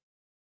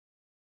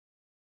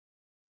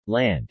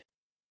 Land.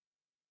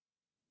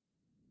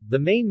 The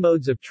main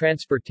modes of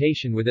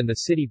transportation within the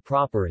city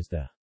proper is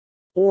the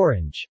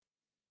orange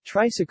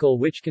tricycle,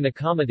 which can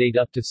accommodate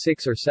up to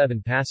 6 or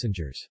 7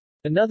 passengers.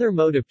 Another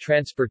mode of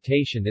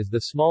transportation is the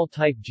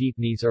small-type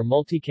jeepneys or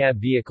multicab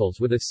vehicles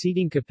with a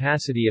seating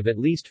capacity of at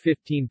least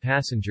 15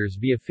 passengers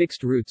via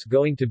fixed routes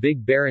going to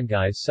big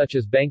barangays such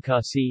as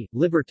Bangkasi,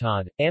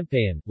 Libertad,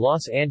 Ampayan,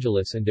 Los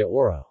Angeles and De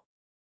Oro.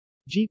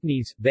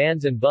 Jeepneys,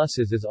 vans and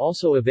buses is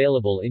also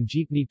available in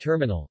Jeepney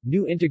Terminal,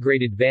 New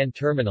Integrated Van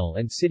Terminal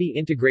and City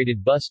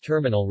Integrated Bus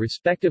Terminal,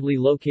 respectively,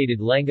 located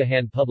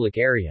Langahan Public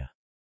Area.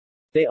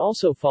 They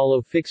also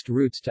follow fixed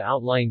routes to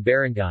outlying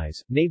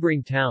barangays,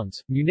 neighboring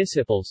towns,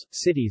 municipals,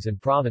 cities and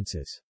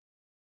provinces.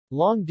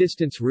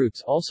 Long-distance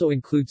routes also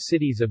include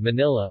cities of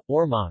Manila,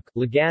 Ormoc,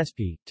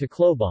 Legazpi,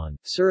 Tacloban,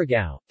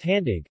 Surigao,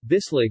 Tandig,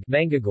 Bislig,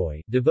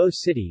 Mangagoy, Davao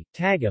City,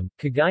 Tagum,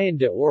 Cagayan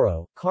de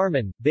Oro,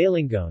 Carmen,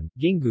 Balingon,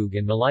 Gingoog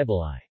and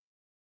Malaybalay.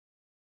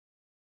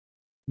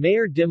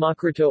 Mayor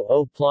Democrito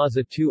O.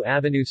 Plaza 2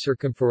 Avenue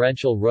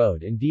Circumferential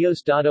Road and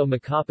Diosdado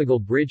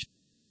Macapagal Bridge.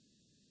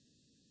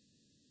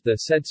 The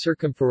said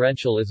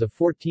circumferential is a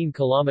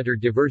 14-kilometer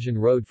diversion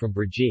road from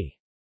Brgy,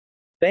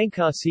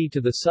 Bangkasi to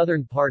the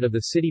southern part of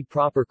the city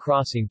proper,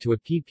 crossing to a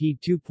pp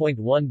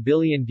 2.1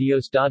 billion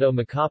Diosdado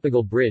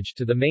Macapagal Bridge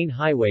to the main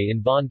highway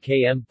in Bon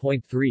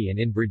km.3 and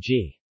in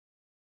Brgy,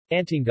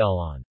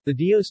 Antingalan. The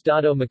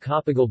Diosdado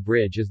Macapagal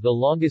Bridge is the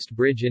longest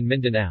bridge in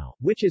Mindanao,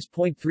 which is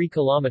 0.3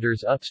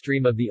 kilometers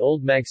upstream of the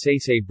old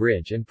Magsaysay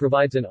Bridge and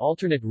provides an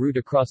alternate route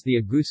across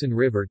the Agusan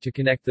River to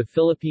connect the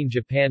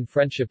Philippine-Japan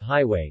Friendship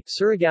Highway,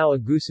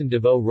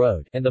 Surigao-Agusan-Davao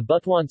Road, and the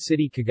Butuan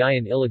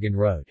City-Cagayan-Iligan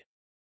Road.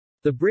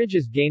 The bridge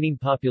is gaining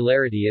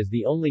popularity as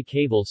the only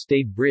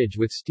cable-stayed bridge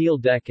with steel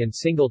deck and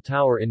single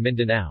tower in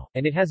Mindanao,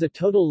 and it has a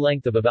total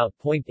length of about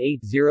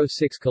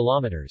 0.806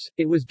 kilometers.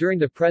 It was during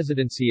the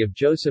presidency of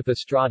Joseph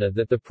Estrada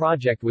that the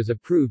project was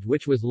approved,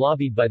 which was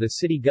lobbied by the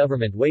city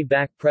government way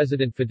back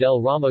President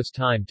Fidel Ramos'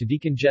 time to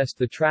decongest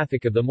the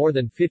traffic of the more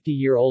than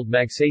 50-year-old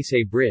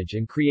Magsaysay Bridge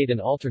and create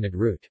an alternate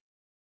route.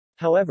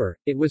 However,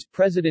 it was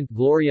President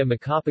Gloria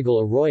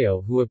Macapagal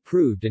Arroyo who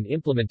approved and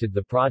implemented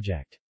the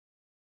project.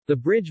 The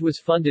bridge was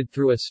funded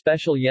through a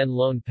special yen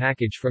loan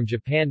package from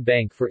Japan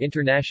Bank for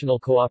International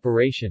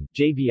Cooperation,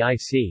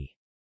 JBIC.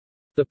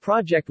 The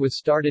project was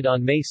started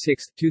on May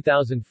 6,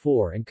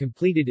 2004 and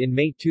completed in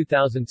May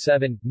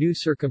 2007. New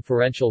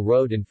circumferential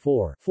road and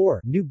 4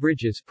 new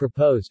bridges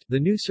proposed. The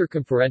new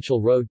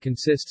circumferential road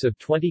consists of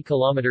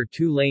 20-kilometer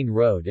 2-lane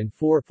road and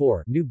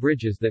 4 new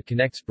bridges that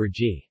connects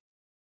Brgy,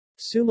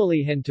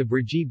 Sumalihan to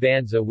Brgy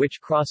Banza,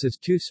 which crosses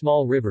 2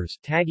 small rivers,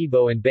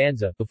 Tagibo and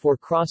Banza, before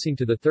crossing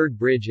to the third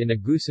bridge in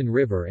Agusan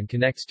River and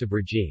connects to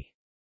Brgy,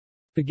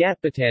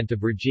 Pagatbatan to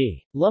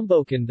Brgy,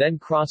 Lumbocan, then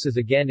crosses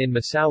again in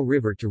Macau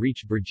River to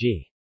reach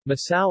Brgy,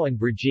 Macau and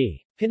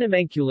Brgy,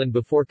 Pinamangculan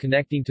before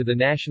connecting to the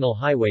National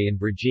Highway in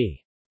Brgy,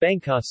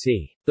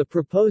 Bangkasi. The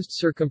proposed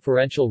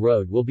circumferential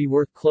road will be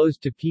worth close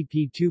to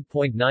pp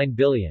 2.9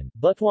 billion.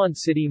 Butuan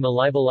City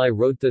Malaybalay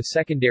Road. The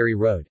secondary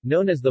road,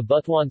 known as the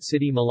Butuan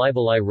City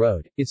Malaybalay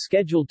Road, is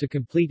scheduled to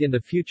complete in the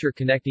future,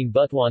 connecting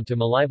Butuan to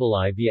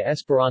Malaybalay via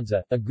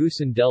Esperanza,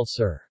 Agusan del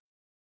Sur.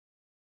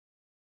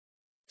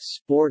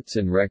 Sports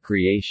and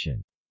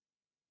recreation.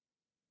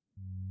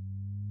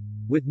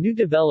 With new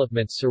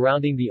developments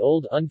surrounding the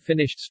old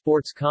unfinished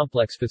sports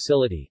complex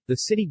facility, the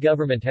city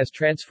government has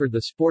transferred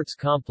the sports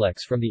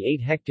complex from the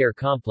 8-hectare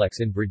complex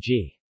in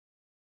Brgy,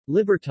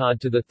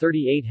 Libertad to the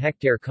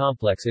 38-hectare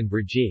complex in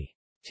Brgy,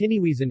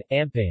 Tiniwisan,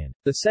 Ampayan.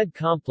 The said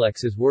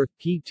complex is worth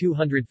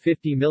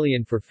P250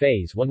 million for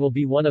Phase 1, will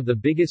be one of the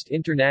biggest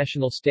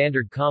international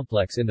standard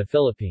complex in the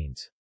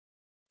Philippines.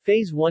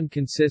 Phase 1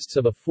 consists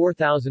of a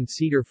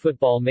 4,000-seater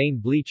football main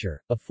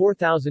bleacher, a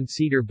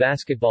 4,000-seater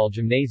basketball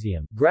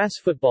gymnasium, grass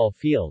football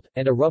field,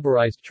 and a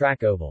rubberized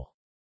track oval.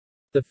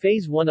 The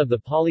Phase 1 of the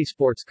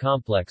Polysports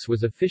complex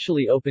was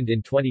officially opened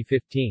in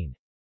 2015.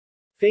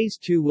 Phase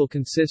 2 will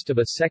consist of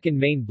a second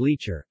main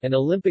bleacher, an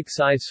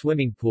Olympic-size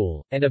swimming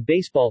pool, and a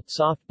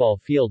baseball-softball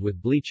field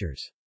with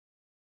bleachers.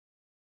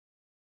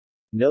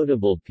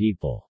 Notable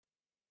people.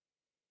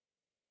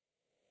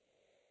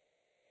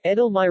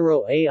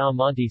 Edelmiro A.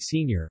 Amonte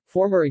Sr.,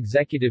 former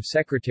Executive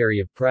Secretary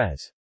of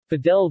Pres.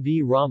 Fidel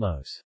V.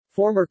 Ramos.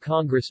 Former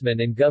Congressman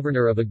and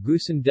Governor of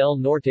Agusan del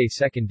Norte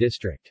 2nd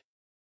District.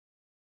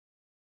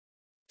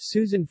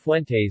 Susan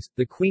Fuentes,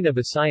 the Queen of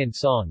Visayan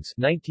Songs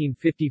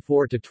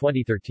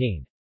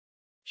 1954-2013.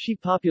 She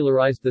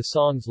popularized the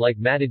songs like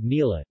Matid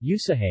Nila,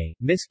 Usahay,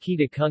 Miss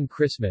Kita Kung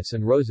Christmas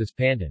and Roses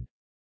Pandan.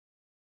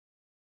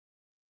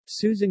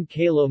 Susan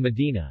Kalo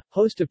Medina,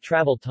 host of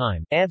Travel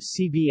Time,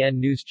 ABS-CBN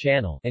News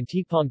Channel, and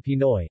Tipong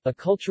Pinoy, a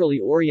culturally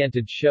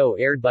oriented show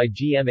aired by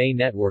GMA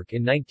Network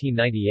in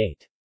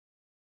 1998.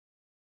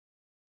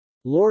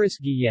 Loris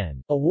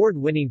Guillen,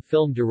 award-winning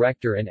film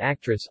director and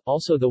actress,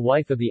 also the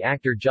wife of the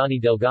actor Johnny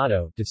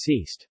Delgado,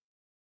 deceased.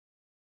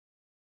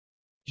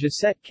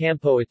 Gisette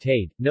Campo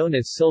Atade, known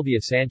as Sylvia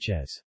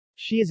Sanchez.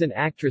 She is an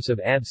actress of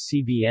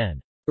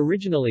ABS-CBN.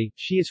 Originally,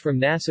 she is from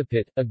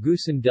Nasipit,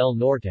 Agusan del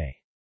Norte.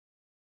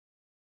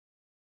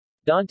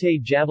 Dante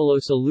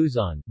Javalosa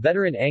Luzon,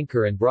 veteran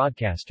anchor and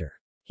broadcaster.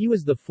 He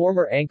was the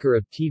former anchor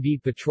of TV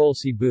Patrol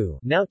Cebu,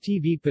 now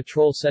TV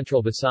Patrol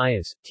Central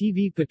Visayas,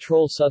 TV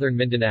Patrol Southern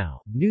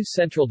Mindanao, News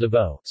Central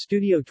Davao,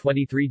 Studio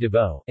 23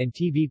 Davao, and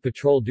TV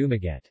Patrol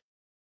Dumaguete.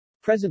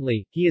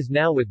 Presently, he is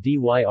now with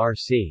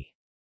DYRC.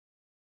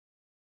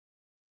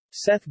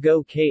 Seth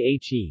Go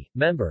Khe,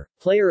 member,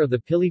 player of the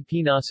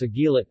Pilipinas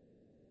Aguila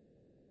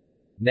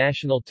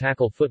national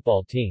tackle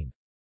football team.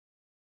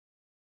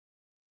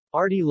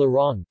 Artie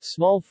Larong,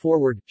 small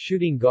forward,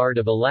 shooting guard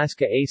of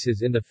Alaska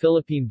Aces in the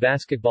Philippine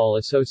Basketball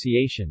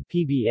Association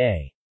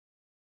PBA.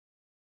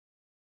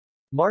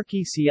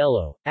 Marky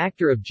Cielo,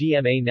 actor of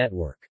GMA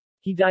Network.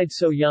 He died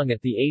so young at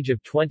the age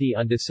of 20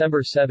 on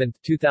December 7,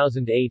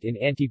 2008 in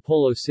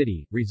Antipolo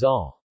City,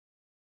 Rizal.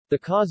 The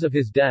cause of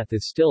his death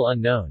is still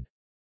unknown.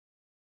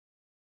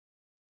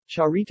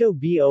 Charito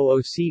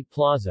Booc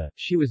Plaza,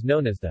 she was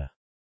known as the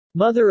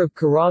Mother of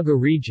Caraga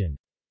Region,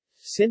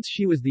 since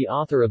she was the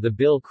author of the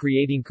bill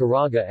creating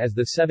Caraga as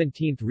the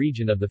 17th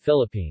region of the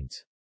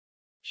Philippines.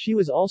 She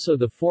was also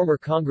the former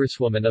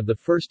congresswoman of the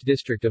 1st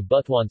District of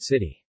Butuan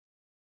City.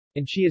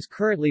 And she is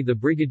currently the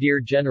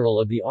Brigadier General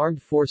of the Armed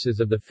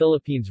Forces of the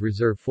Philippines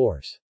Reserve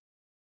Force.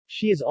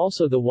 She is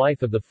also the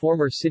wife of the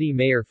former City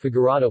Mayor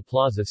Figurado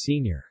Plaza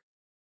Sr.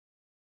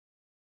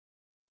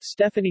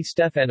 Stephanie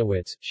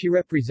Stefanowicz, she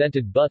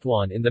represented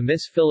Butuan in the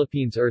Miss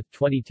Philippines Earth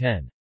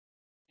 2010.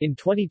 In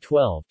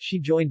 2012, she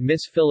joined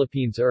Miss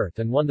Philippines Earth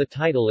and won the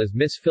title as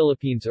Miss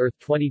Philippines Earth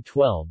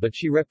 2012, but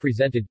she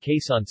represented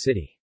Quezon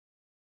City.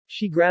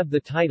 She grabbed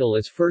the title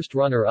as first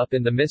runner-up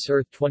in the Miss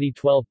Earth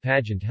 2012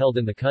 pageant held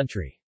in the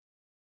country.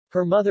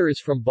 Her mother is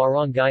from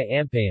Barangay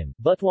Ampayan,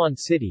 Butuan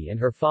City, and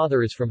her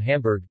father is from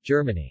Hamburg,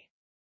 Germany.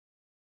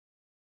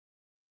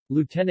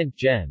 Lieutenant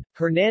Gen.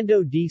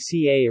 Hernando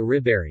D.C.A.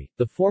 Ariberi,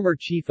 the former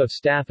Chief of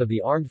Staff of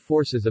the Armed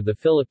Forces of the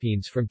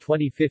Philippines from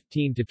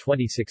 2015 to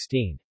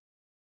 2016.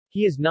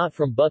 He is not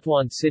from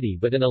Butuan City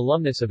but an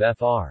alumnus of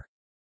Fr.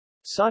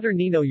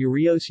 Saturnino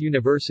Urios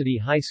University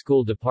High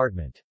School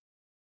Department.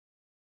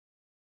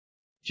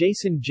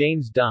 Jason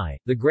James Dye,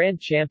 the Grand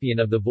Champion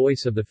of The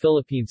Voice of the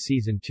Philippines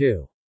Season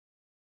 2.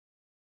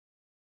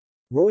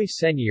 Roy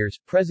Seniors,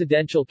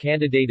 presidential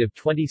candidate of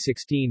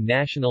 2016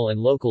 national and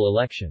local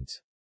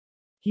elections.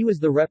 He was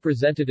the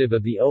representative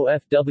of the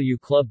OFW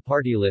Club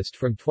party list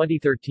from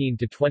 2013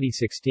 to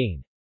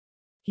 2016.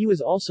 He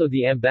was also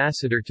the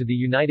ambassador to the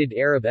United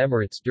Arab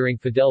Emirates during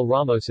Fidel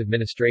Ramos'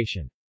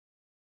 administration.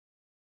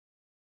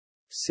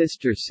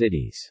 Sister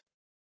cities.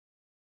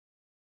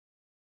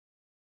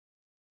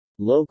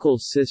 Local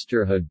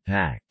Sisterhood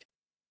Pact.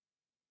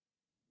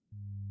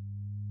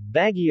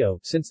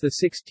 Baguio, since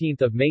 16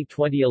 May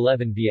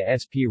 2011 via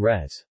SP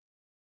Res.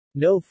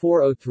 No.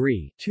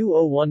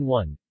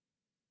 403-2011.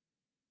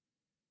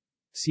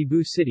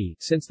 Cebu City,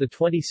 since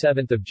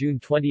 27 June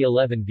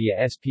 2011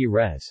 via SP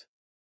Res.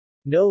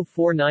 No.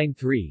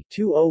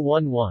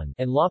 493-2011,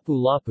 and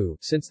Lapu-Lapu,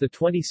 since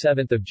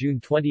 27 June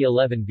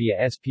 2011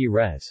 via SP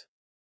Res.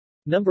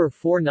 Number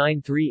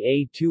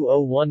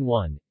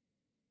 493A-2011.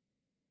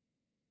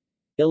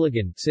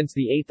 Iligan, since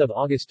 8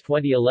 August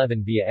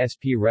 2011 via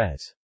SP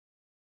Res.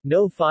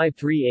 No.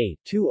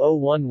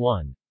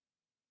 538-2011.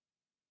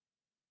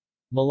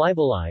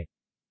 Malaybalay.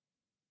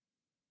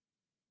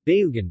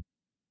 Bayugan.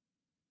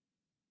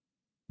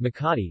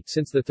 Makati,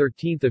 since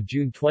 13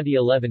 June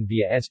 2011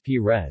 via SP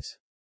Res.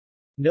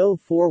 No.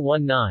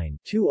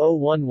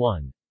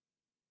 419-2011.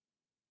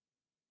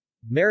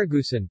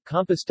 Marigusan,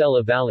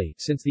 Compostela Valley,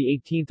 since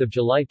 18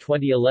 July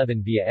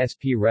 2011 via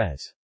SP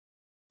Res.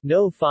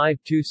 No.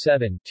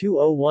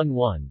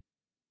 527-2011.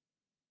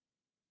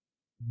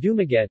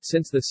 Dumaguete,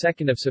 since 2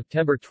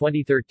 September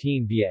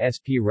 2013 via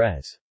SP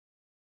Res.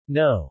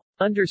 No.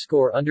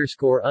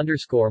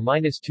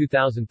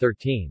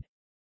 _____2013.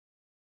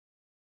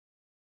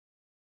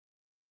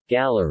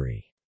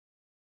 Gallery.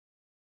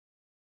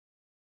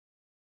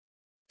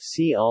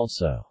 See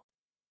also: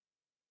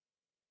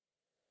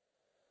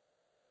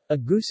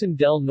 Agusan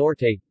del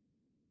Norte,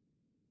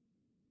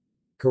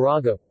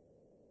 Caraga,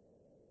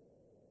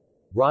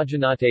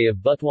 Rajanate of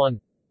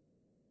Butuan,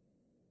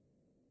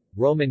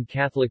 Roman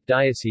Catholic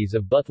Diocese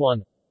of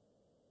Butuan,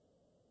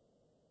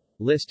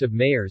 List of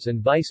mayors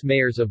and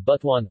vice-mayors of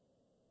Butuan,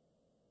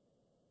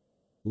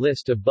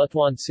 List of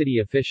Butuan city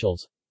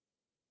officials,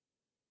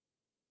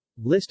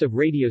 List of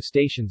radio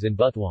stations in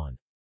Butuan.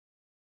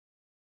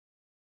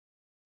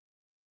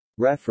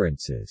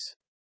 References.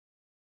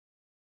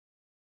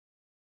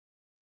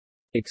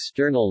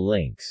 External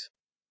links.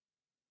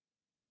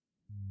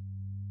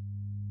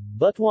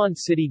 Butuan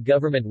City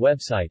Government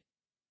website.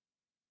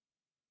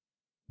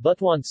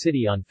 Butuan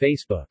City on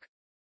Facebook.